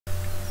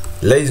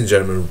Ladies and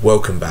gentlemen,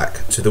 welcome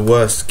back to the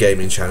worst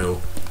gaming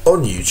channel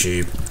on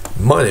YouTube.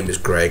 My name is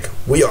Greg.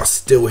 We are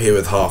still here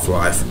with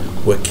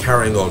Half-Life. We're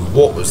carrying on.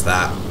 What was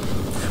that?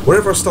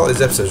 Whenever I start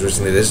these episodes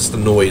recently, there's just a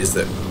noise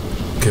that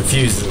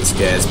confuses and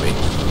scares me.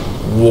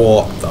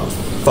 What the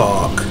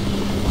fuck?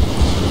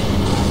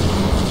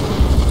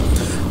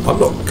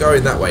 I'm not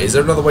going that way. Is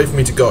there another way for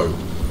me to go?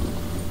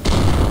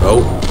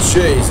 Oh,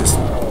 Jesus.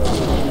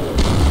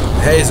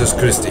 Jesus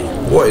Christi.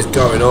 What is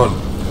going on?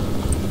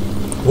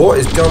 What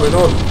is going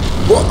on?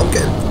 What? I'm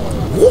getting...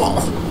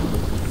 What?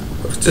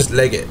 Just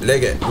leg it,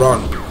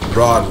 run,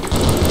 run.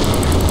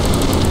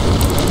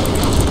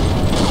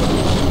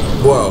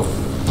 Whoa.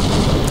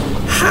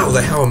 How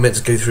the hell am I meant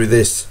to go through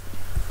this?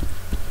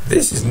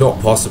 This is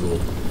not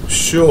possible.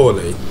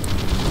 Surely.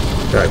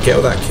 Right, get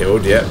all that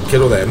killed, yep,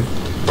 kill all them.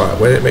 Right,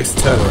 when it makes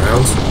the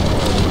turnaround,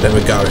 then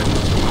we're going.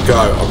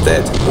 Go, I'm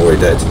dead, I'm already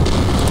dead.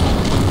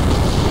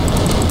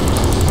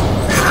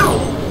 How?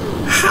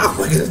 How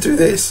am I going to do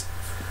this?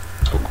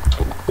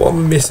 What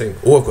am I missing?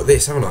 Oh, I've got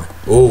this, haven't I?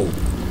 Oh,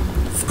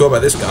 forgot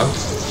about this gun.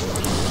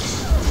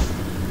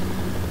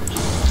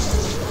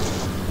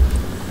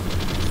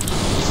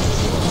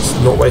 Let's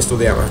not waste all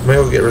the ammo. Maybe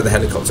I'll get rid of the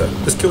helicopter.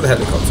 Let's kill the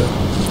helicopter.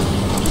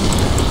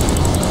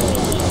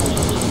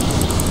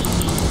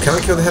 Can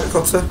I kill the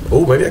helicopter?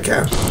 Oh, maybe I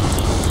can.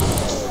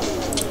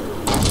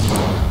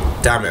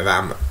 Damn it,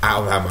 I'm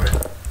out of ammo.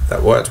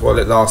 That worked while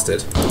it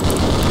lasted.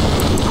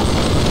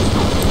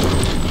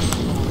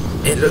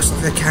 It looks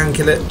like I can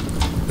kill it,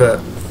 but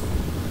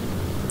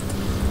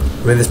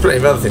I mean, there's plenty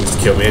of other things to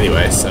kill me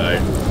anyway, so...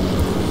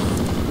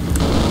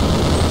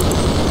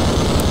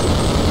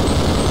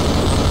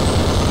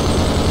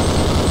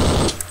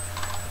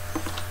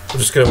 I'm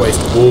just going to waste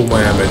all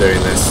my ammo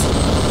doing this.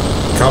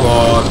 Come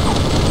on!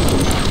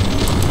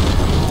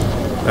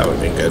 That would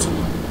have been good.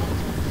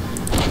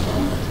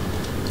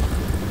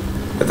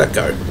 Where'd that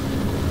go?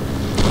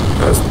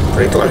 That was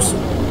pretty close.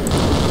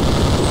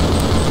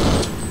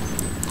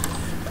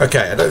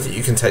 Okay, I don't think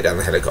you can take down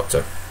the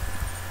helicopter.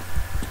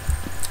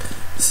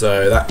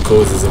 So that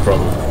causes a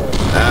problem.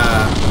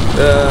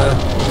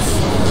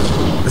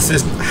 This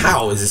isn't.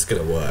 How is this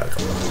going to work?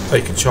 Oh,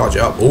 you can charge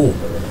it up. Oh,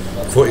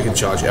 I thought you can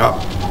charge it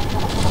up.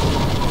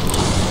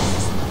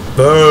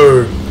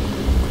 Boom.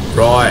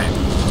 Right.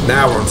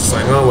 Now we're on to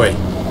something, aren't we?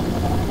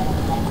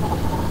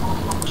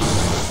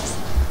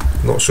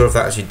 Not sure if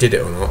that actually did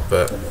it or not,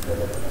 but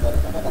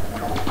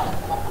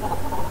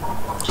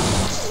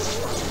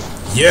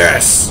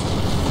yes.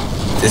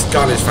 This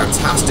gun is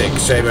fantastic.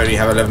 Shame I only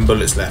have 11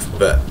 bullets left,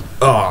 but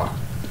oh,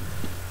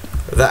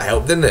 that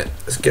helped, didn't it?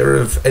 Let's get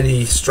rid of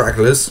any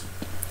stragglers,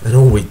 and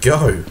on we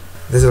go.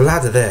 There's a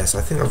ladder there, so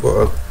I think I've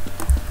got to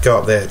go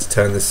up there to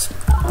turn this.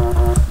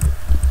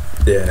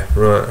 Yeah,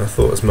 right, I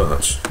thought as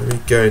much. Let me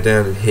go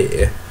down in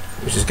here,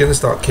 which is going to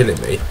start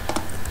killing me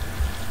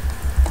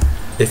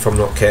if I'm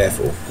not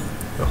careful.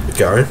 Up we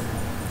go.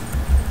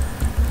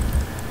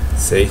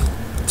 See?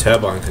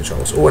 Turbine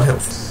controls. Oh, and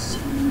health.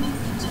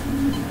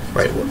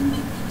 Wait, what?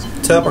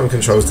 Turbine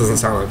controls doesn't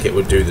sound like it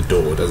would do the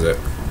door, does it?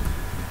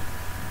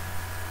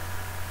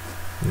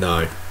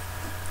 No.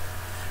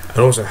 And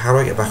also, how do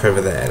I get back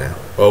over there now?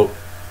 Well,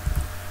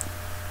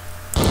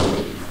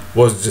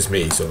 wasn't just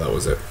me, so that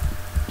was it.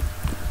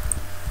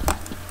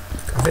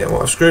 I think I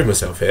might have screwed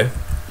myself here.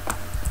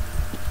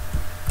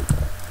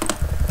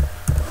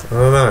 I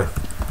don't know.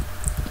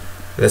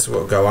 Unless I've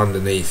got to go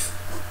underneath.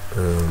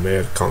 Maybe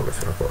I can't go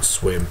through. I've got to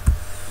swim.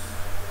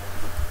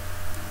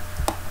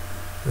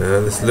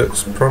 This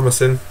looks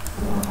promising.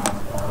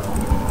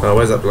 Oh,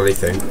 where's that bloody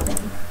thing?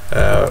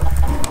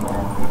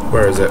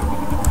 Where is it?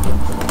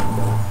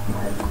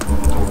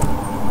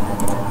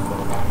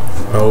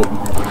 Oh.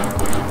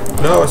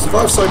 No, I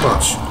survived so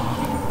much.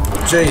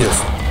 Jesus.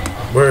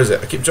 Where is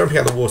it? I keep jumping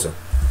out of the water.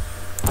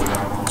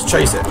 Let's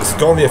chase it. Let's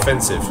go on the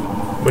offensive.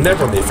 We're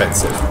never on the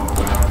offensive.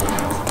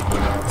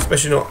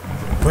 Especially not...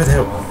 Where the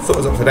hell? I thought it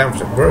was upside down for a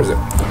second. Where is it?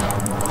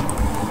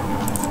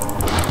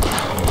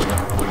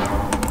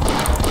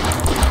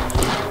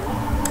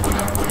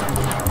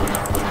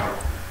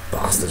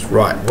 Bastards.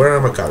 Right, where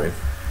am I going?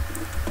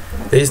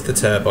 These are the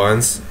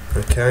turbines.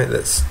 Okay,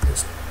 let's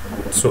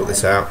sort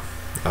this out.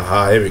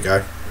 Aha, here we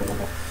go.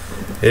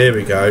 Here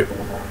we go.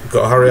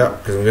 Got to hurry up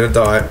because I'm going to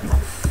die.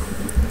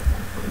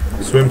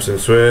 Swim, swim,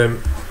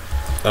 swim.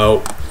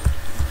 Oh.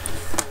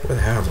 Where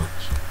the hell am I?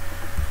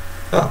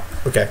 Oh,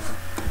 okay.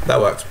 That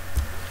worked.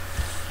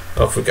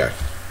 Off we go.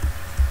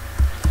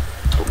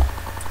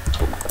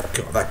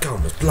 God, that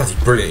gun was bloody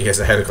brilliant against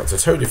the helicopter. I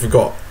totally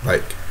forgot.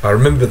 Like, I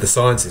remember the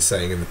scientists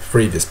saying in the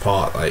previous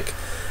part, like,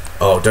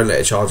 oh, don't let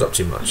it charge up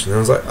too much. And I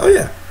was like, oh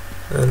yeah.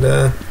 And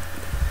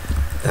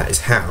that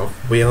is how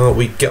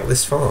we get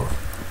this far.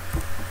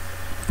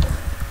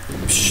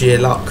 Sheer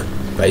luck,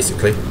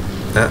 basically.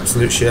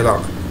 Absolute sheer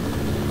luck.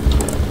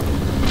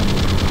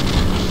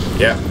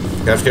 Yeah,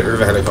 gonna have to get rid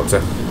of a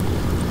helicopter.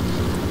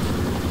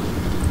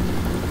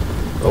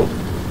 Oh.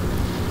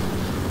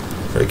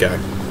 There we go.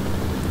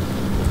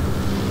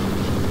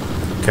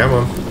 Come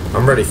on,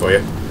 I'm ready for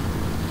you.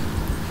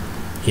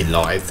 He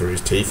lied through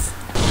his teeth.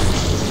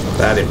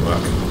 That didn't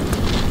work.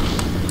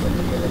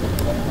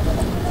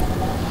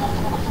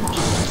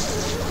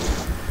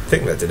 I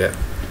think that did it.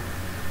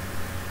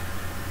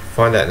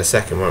 Find out in a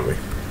second, won't we?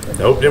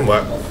 Nope, didn't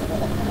work.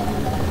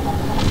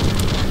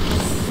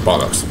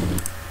 Bollocks.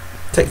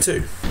 Take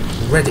 2.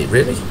 Ready,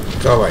 really?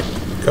 Go away.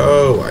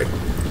 Go away.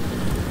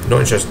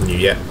 Not interested in you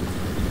yet.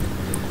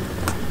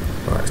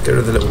 Right, let's go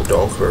to the little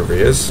dog, wherever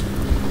he is.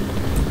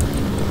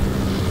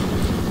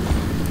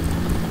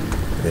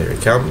 There he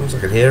comes, I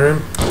can hear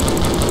him.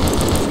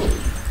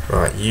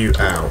 Right, you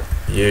out.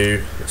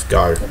 You, let's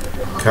go.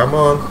 Come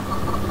on.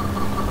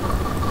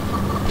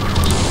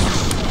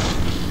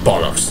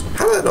 Bollocks.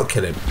 How did that not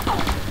kill him?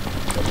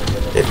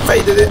 It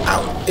faded it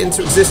out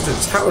into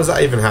existence. How does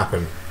that even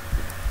happen?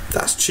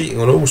 That's cheating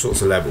on all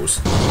sorts of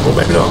levels. Or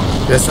maybe not.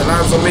 Yes, it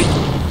lands on me.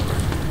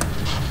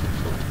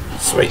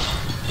 Sweet.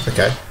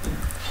 Okay.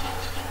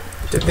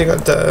 Didn't think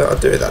I'd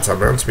do it that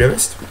time around, to be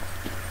honest.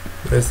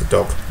 Where's the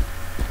dog?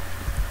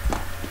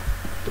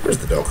 Where's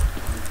the dog?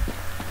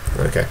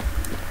 Okay.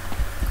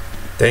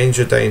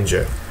 Danger,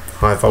 danger.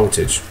 High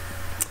voltage.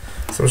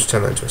 Someone should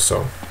turn that into a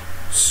song.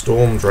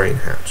 Storm drain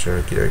hatch.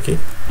 Okie dokie.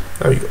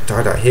 Oh, you got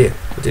died out here.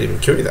 I didn't even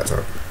kill you that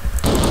time.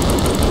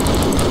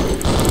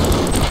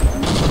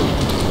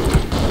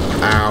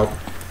 Ow.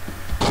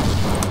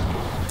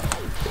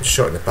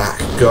 Shot in the back.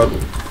 God.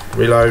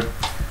 Reload.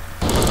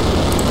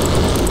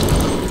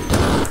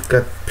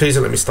 God, please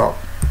don't let me stop.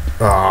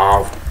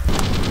 Oh.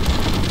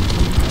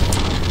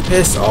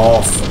 Piss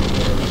off.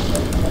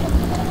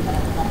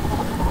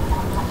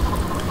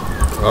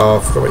 Oh,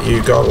 I forgot about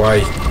you. Go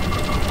away.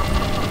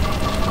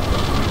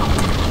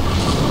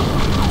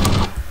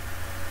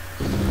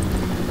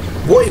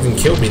 What even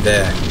killed me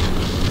there?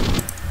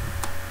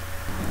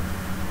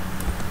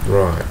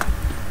 Right.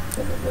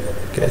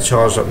 Get it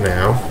charged up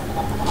now.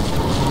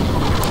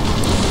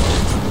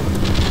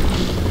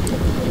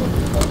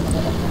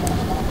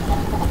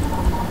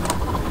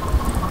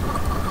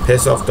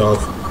 Piss off, dog.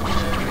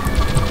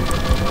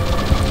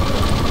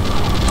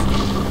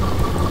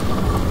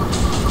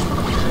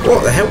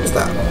 What the hell was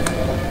that?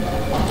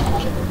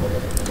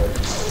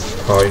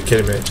 Oh, you're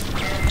kidding me.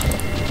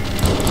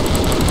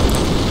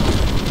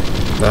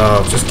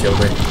 No, just kill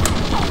me.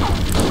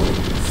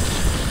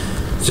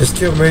 Just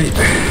kill me.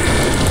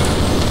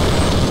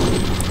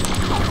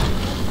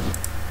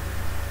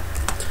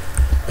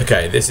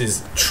 Okay, this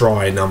is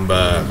try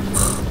number,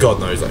 God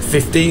knows, like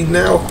 15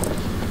 now.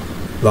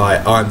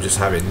 Like, I'm just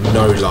having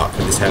no luck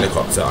with this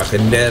helicopter. I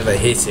can never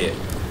hit it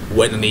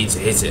when I need to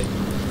hit it.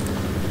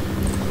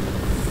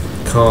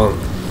 Can't.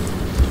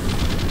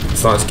 I'm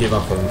starting to give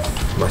up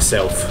on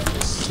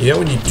myself. You know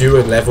when you do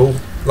a level,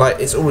 like,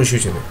 it's always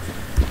shooting me.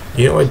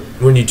 You know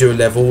when you do a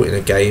level in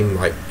a game,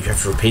 like, you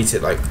have to repeat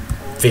it like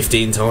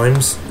 15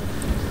 times,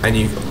 and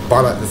you, by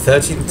like the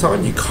 13th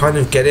time, you kind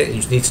of get it, and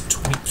you just need to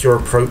tweak your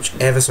approach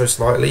ever so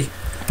slightly.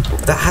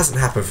 That hasn't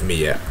happened for me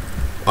yet.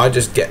 I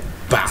just get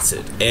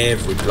battered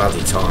every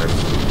bloody time.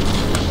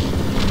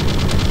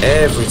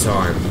 Every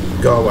time.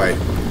 Go away.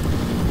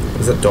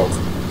 There's that dog.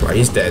 Right,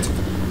 he's dead.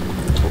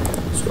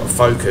 Just got to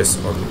focus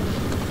on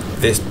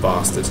this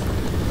bastard.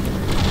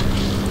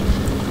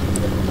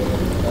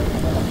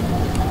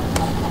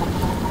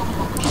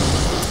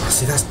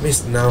 See, that's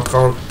missed now. I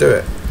can't do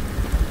it.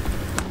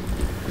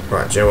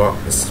 Right, do you know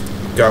what? Let's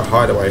go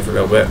hide away for a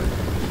little bit.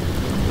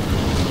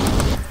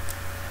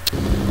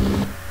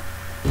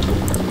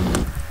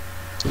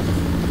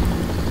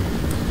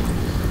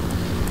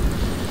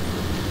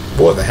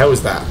 What the hell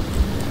is that?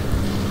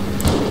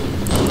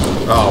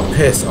 Oh,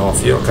 piss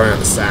off. You're not coming out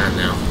of the sand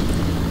now.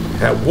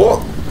 Hell,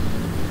 what?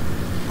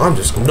 I'm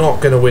just not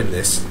going to win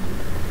this.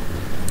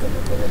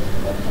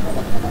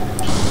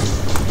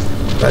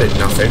 That did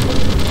nothing.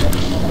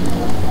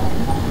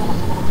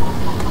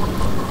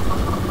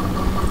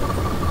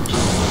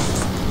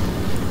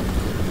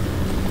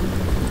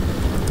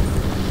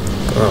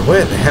 Oh,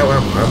 where the hell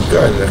am I? I'm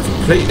going in a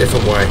completely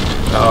different way.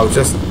 Oh,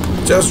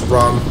 just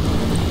run.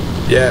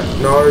 Yeah,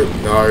 no,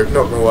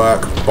 not gonna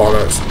work.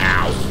 Bollocks.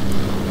 Ow.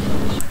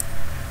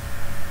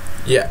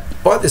 Yeah,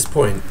 by this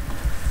point,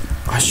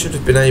 I should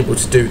have been able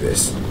to do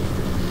this.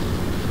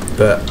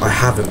 But I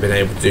haven't been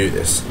able to do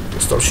this.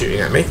 Stop shooting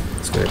at me.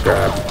 Just gonna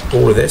grab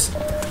all of this.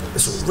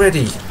 It's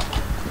already...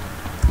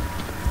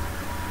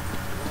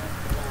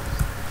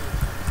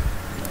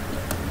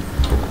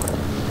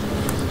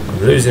 I'm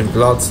losing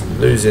blood, I'm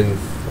losing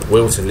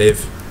will to live.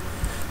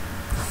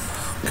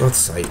 For God's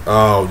sake.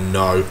 Oh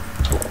no.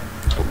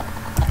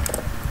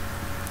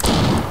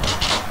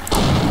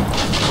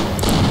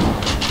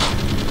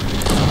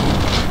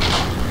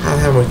 How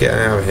the hell am I getting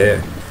out of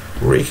here?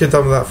 Really could have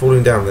done without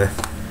falling down there.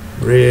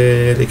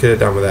 Really could have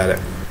done without it.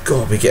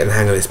 Gotta be getting the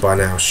hang of this by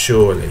now,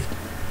 surely.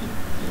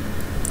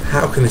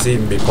 How can this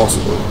even be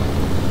possible?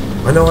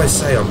 I know I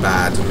say I'm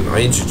bad, and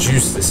I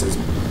introduced this as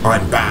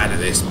I'm bad at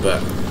this,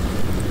 but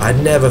I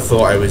never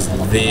thought I was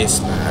this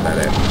bad at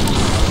it.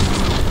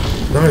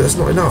 No, that's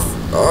not enough.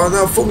 Oh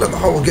no, I've fallen down the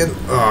hole again.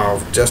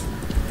 Oh, just...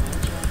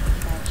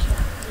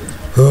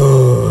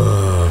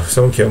 Oh,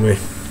 someone kill me.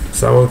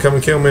 Someone come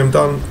and kill me, I'm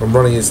done. I'm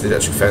running into the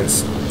electric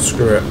fence.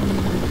 Screw it.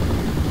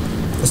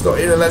 That's not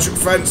an electric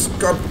fence.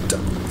 God.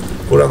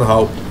 Pull down the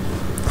hole.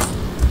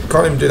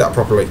 Can't even do that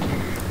properly.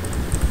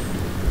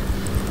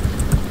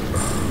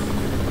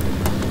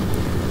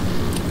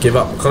 Give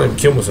up. I can't even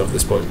kill myself at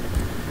this point.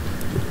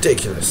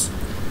 Ridiculous.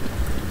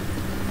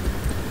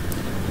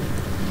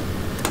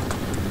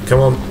 Come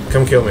on.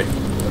 Come kill me.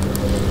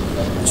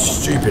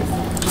 Stupid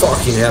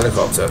fucking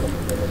helicopter.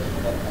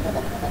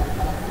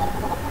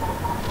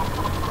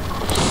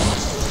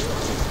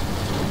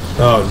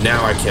 Oh,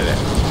 now I kill it.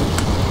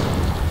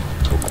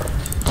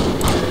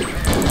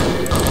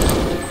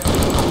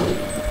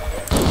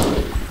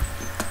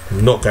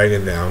 I'm not going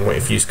in there. I'm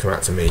waiting for you to come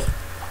out to me.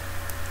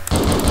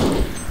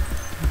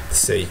 Let's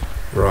see.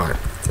 Right.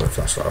 My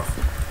flashlight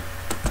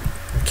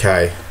off.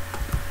 Okay.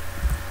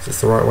 Is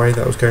this the right way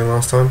that I was going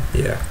last time?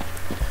 Yeah.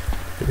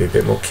 Be a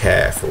bit more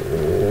careful.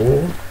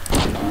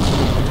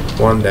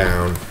 One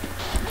down.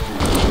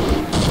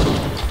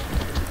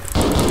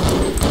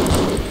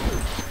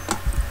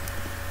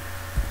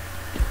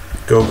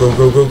 Go, go,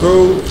 go, go,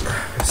 go.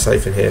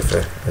 Safe in here for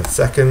a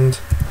second.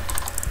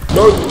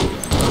 No!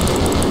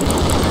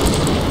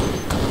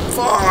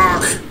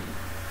 Fuck!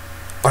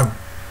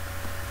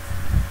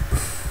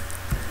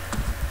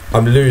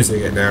 I'm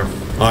losing it now.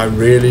 I'm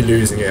really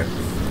losing it.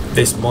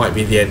 This might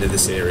be the end of the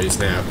series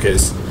now,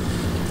 because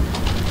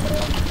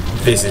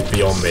this is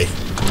beyond me.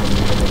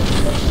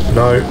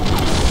 No.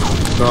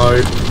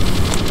 No.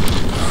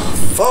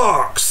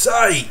 Fuck's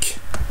sake!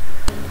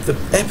 The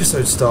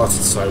episode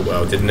started so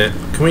well, didn't it?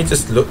 Can we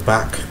just look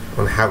back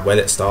on how well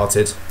it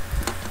started?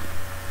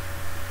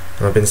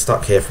 And I've been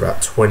stuck here for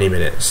about 20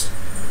 minutes.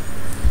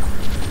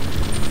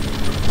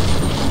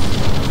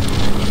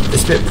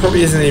 This bit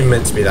probably isn't even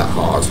meant to be that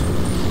hard.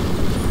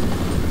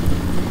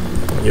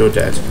 You're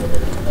dead.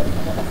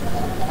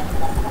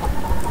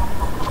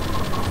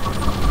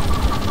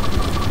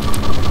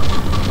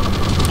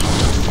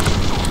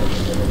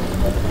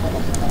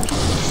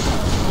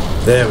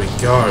 There we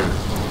go.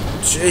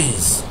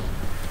 Jeez.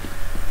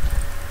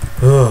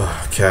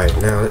 Oh, okay,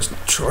 now let's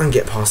try and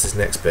get past this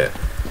next bit.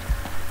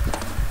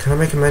 Can I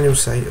make a manual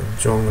save?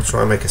 John, I'll try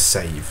and make a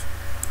save.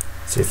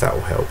 See if that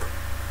will help.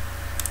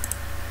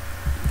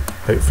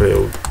 Hopefully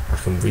I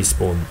can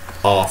respawn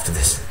after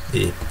this.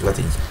 The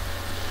bloody...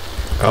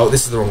 Oh,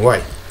 this is the wrong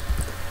way.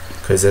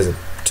 Because there's a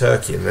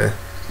turkey in there.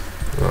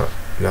 Right,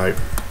 no.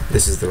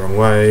 This is the wrong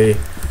way. I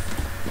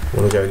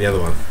want to go in the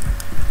other one.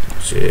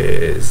 Which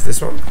is this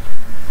one.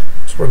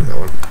 Which one is that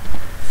one?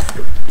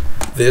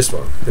 This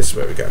one. This is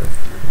where we're going.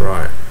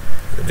 Right.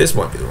 This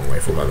might be the wrong way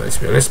for all I know, to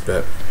be honest,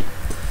 but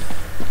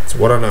it's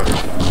what I know.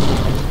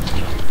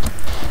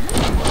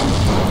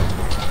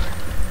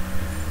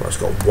 Right, it's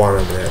got one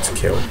over there to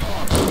kill.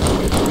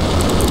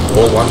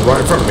 Or one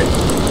right in front of me.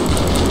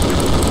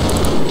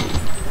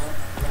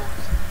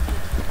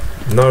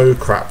 No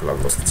crap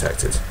blood was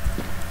detected.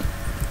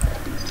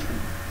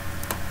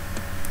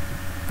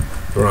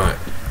 Right.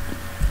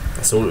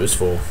 That's all it was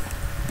for.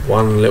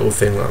 One little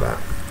thing like that.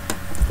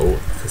 Oh,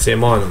 I can see a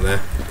mine on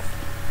there.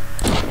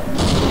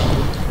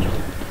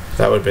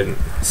 That would have been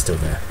still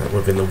there. That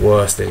would have been the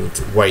worst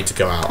way to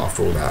go out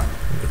after all that. I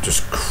would have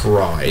just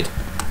cried.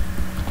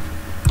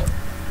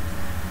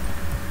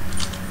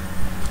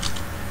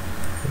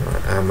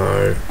 Right,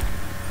 ammo.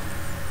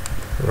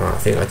 Right, I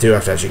think I do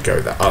have to actually go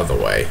the other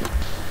way.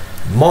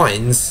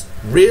 Mines?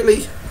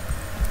 Really?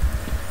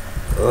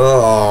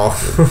 Oh.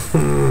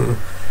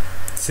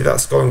 See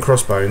that skull and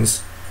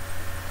crossbones?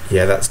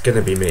 Yeah, that's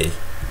gonna be me.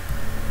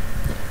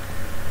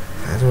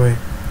 How do I...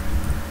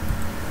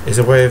 Is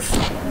a way of...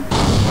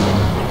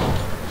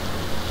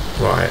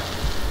 Right.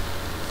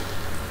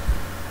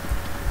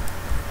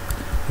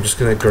 I'm just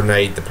gonna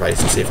grenade the place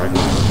and see if I can...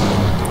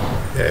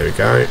 There we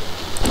go.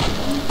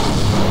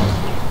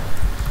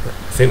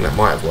 I think that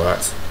might have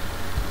worked.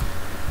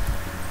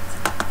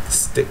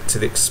 Stick to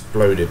the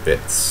exploded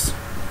bits.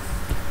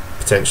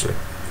 Potentially.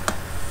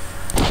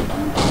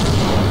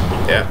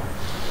 Yeah.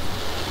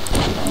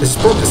 This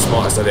is probably the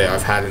smartest idea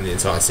I've had in the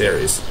entire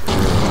series.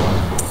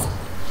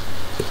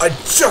 I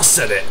just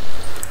said it!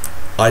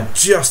 I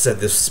just said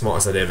this is the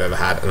smartest idea I've ever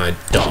had, and I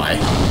die.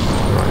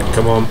 Right,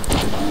 come on.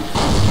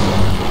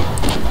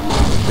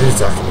 Who's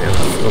attacking me?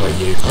 What about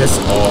you? Piss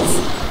off.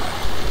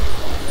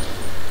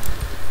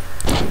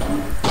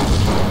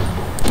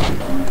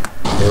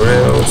 Anyone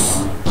else?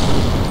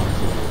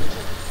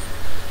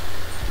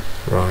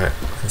 Right,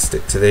 let's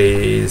stick to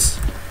these.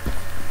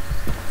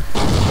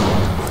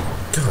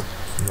 God,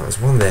 there's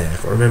one there. I've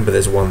got to remember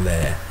there's one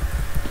there.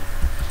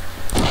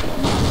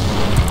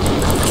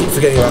 I keep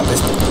forgetting about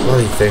this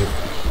bloody thing.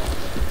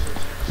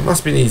 There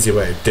must be an easier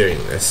way of doing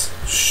this.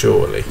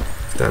 Surely.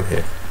 It's down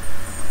here.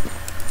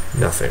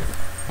 Nothing.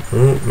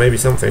 Ooh, maybe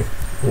something.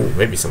 Ooh,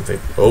 maybe something.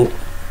 Oh.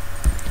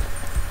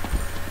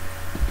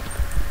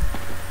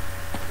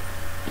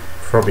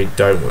 Probably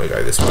don't want to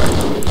go this way.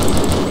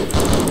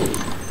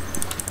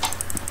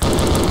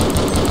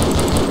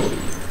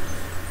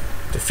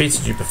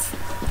 Defeated you before.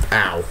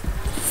 Ow.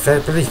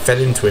 Really fell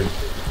into him.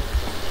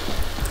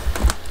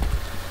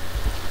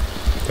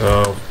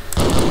 Oh.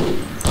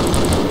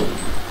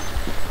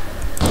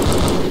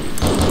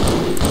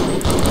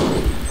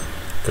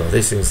 God,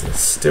 these things are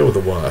still the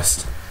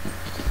worst.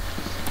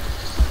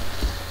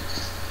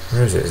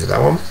 Where is it? Is it that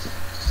one?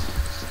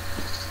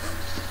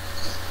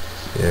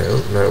 Yeah,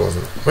 oh, no it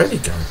wasn't. Where'd he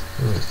go?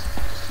 Come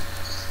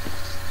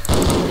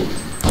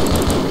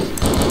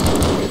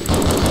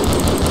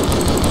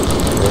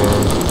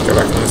on, go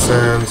back in the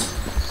sand.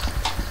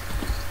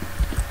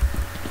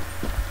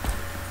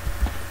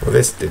 Well,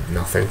 this did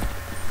nothing.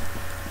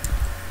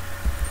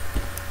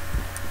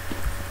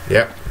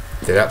 Yep,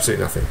 did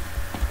absolutely nothing.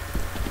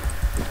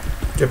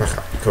 Get back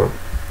up, come on.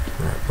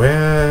 Right,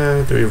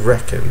 where do we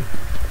reckon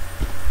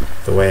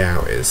the way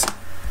out is?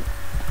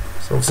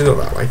 It's obviously not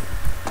that way.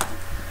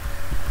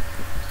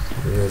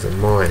 And there's a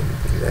mine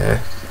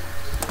there.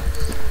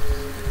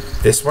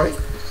 This way?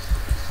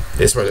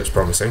 This way looks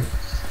promising.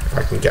 If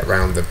I can get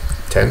round the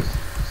tent.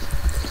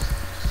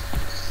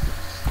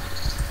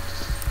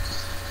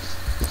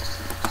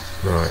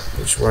 Right,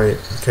 which way?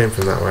 I came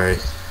from that way.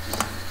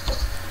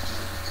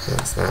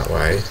 That's that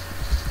way.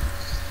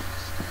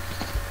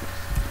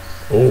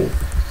 Oh,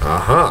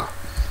 aha!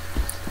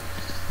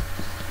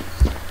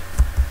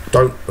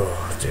 Don't.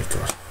 Oh dear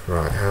God!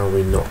 Right, how are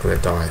we not going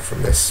to die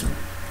from this?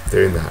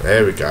 Doing that.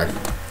 There we go.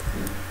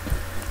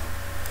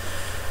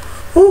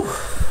 Whew.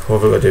 What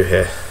have we got to do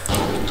here?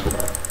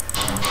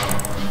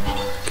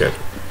 Good.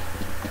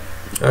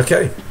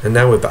 Okay, and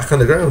now we're back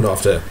underground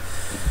after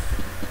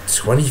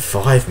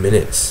 25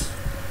 minutes.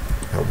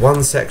 That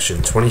one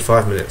section,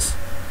 25 minutes.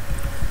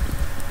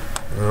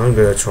 And I'm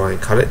going to try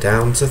and cut it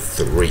down to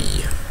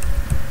 3.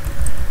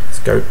 Let's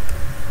go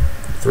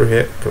through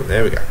here. Come on,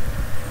 there we go.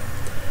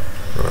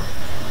 Right.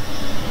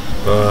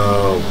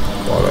 Oh,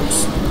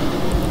 bollocks.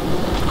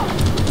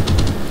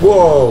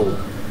 Whoa!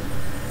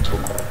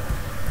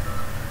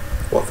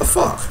 What the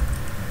fuck?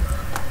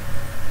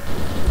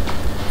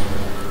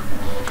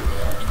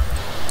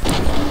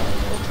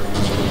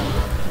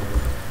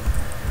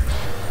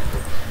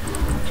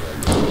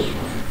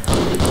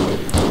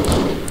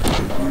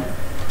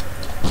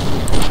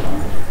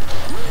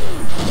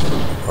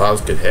 Well, that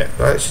was a good hit.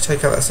 Did I actually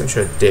take out that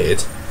sentry? I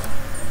did.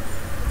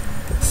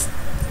 Let's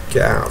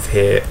get out of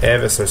here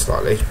ever so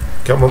slightly.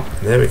 Come on,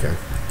 there we go.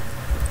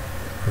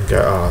 And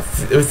go. Oh,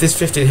 with this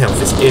 15 health,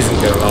 this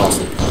isn't going to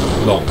last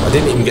long. I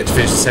didn't even get to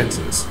finish the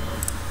sentence.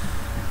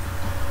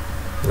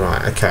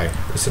 Right, okay.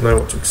 I should know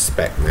what to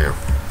expect now.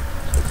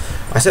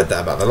 I said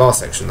that about the last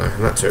section though,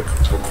 and that took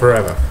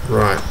forever.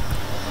 Right.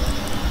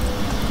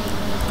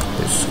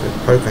 Just going to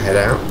poke her head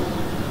out.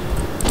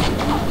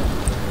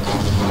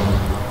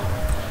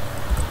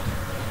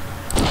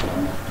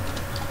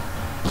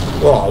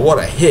 Whoa, what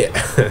a hit!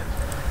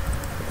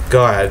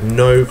 Guy had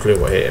no clue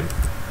what hit him.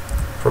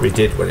 Probably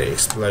did when it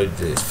exploded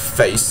in his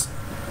face.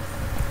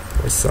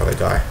 Where's this other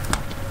guy?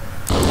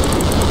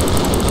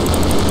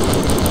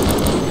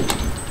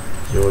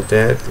 You're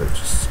dead. Let's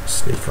just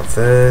sneak up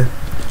there.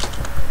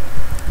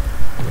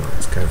 Right,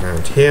 let's go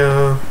around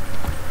here.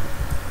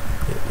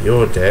 Yeah,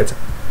 you're dead.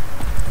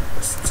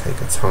 Let's take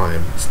our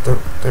time.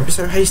 Don't be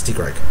so hasty,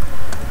 Greg.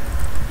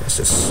 Let's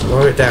just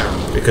slow it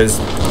down because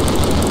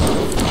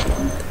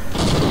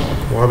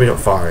why are we not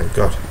firing?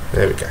 God,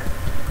 there we go.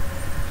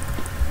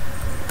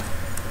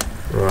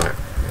 Right,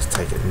 let's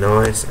take it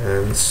nice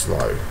and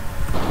slow.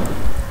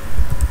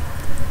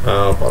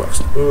 Oh,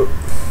 bollocks. Ooh.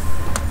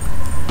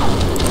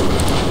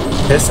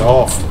 Piss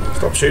off.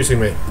 Stop shooting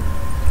me.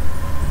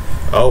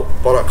 Oh,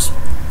 bollocks.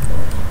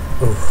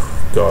 Oh,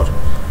 God.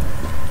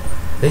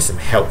 I need some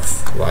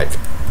health, like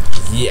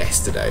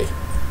yesterday.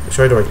 Which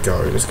way do I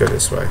go? Let's go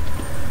this way.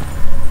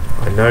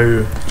 I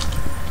know.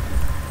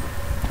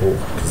 Oh,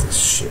 because there's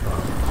shit.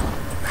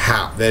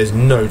 How? There's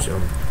no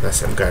jump.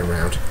 That's it, I'm going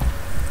round.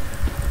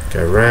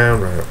 Go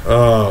round, round.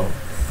 Oh.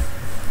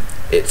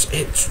 It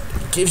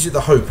gives you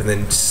the hope and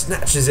then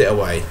snatches it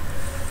away.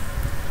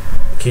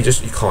 You can't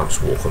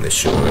just walk on this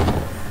surely.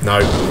 No.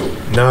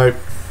 No.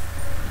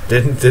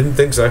 Didn't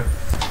think so.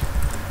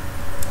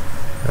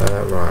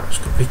 Right,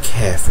 just gotta be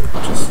careful.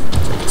 Just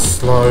take it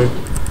slow.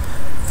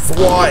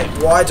 Why?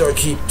 Why do I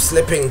keep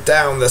slipping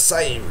down the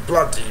same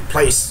bloody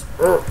place?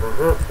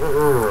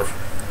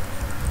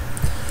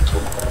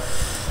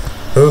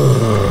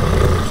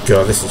 Oh,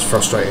 God, this is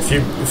frustrating. If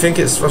you think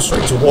it's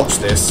frustrating to watch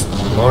this,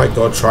 my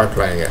God, try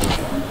playing it.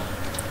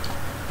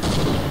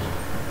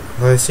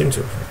 I seem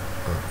to. I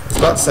was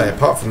about to say,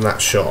 apart from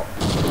that shot,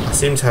 I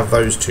seem to have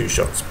those 2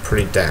 shots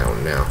pretty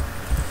down now.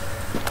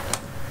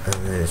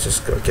 And then it's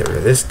just got to get rid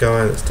of this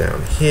guy that's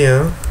down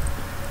here.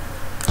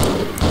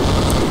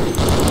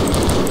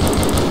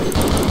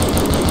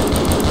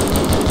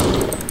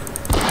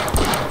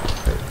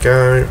 There we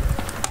go.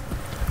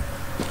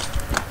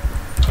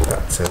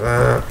 Back to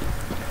that.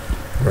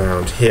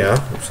 Round here,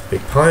 which is a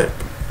big pipe.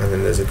 And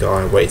then there's a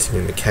guy waiting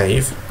in the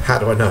cave. How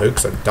do I know?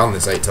 Because I've done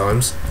this 8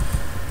 times.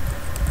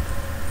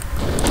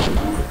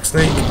 Quick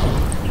sneak.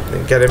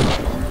 Didn't get him.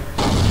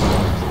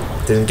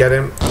 Didn't get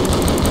him.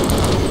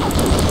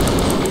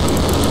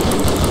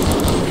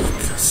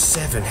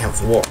 7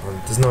 health. What?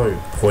 There's no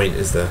point,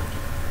 is there?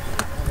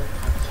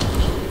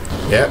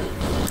 Yep.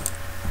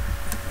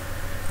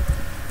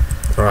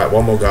 Alright,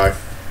 one more go.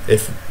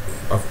 If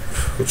I'll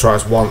try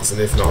this once,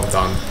 and if not, I'm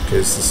done,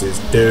 because this is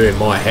doing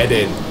my head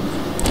in,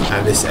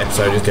 and this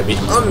episode is going to be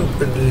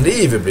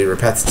unbelievably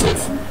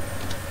repetitive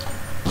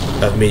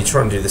of me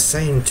trying to do the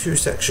same 2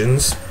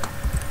 sections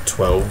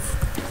 12,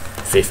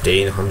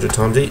 15, 100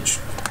 times each.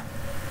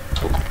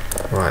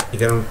 Right,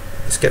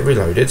 let's get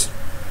reloaded.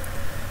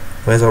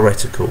 Where's our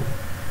reticle?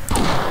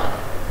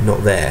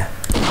 Not there.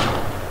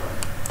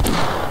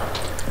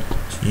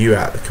 It's you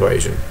out of the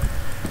equation.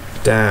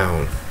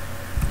 Down.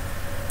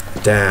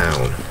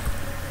 Down.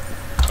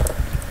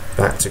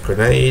 Back to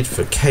grenade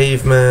for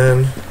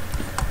caveman.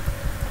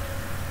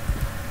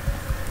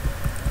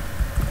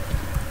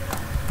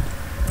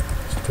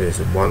 Let's do this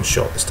in one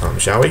shot this time,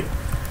 shall we?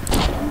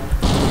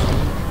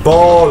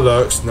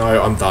 Bollocks!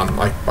 No, I'm done.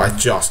 I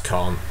just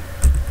can't.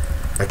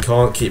 I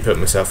can't keep putting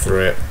myself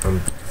through it.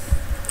 I'm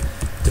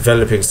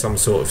developing some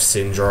sort of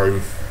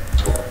syndrome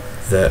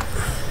that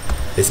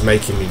is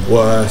making me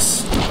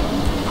worse.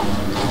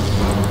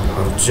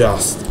 I'm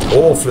just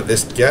awful at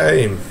this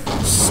game.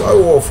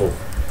 So awful.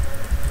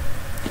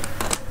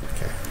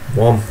 Okay,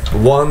 one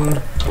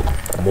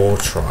more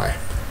try.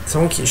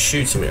 Someone keeps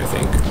shooting me, I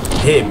think.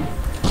 Him.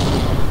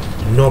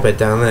 Knobhead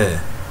down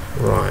there.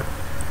 Right.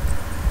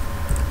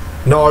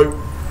 No.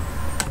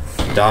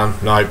 Done.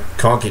 No,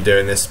 can't keep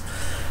doing this.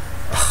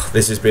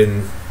 This has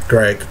been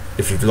Greg.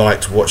 If you've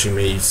liked watching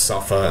me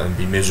suffer and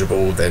be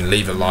miserable, then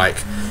leave a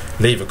like,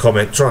 leave a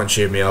comment, try and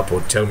cheer me up,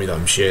 or tell me that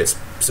I'm shit.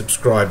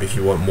 Subscribe if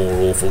you want more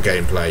awful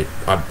gameplay.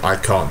 I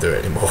can't do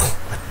it anymore.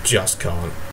 I just can't.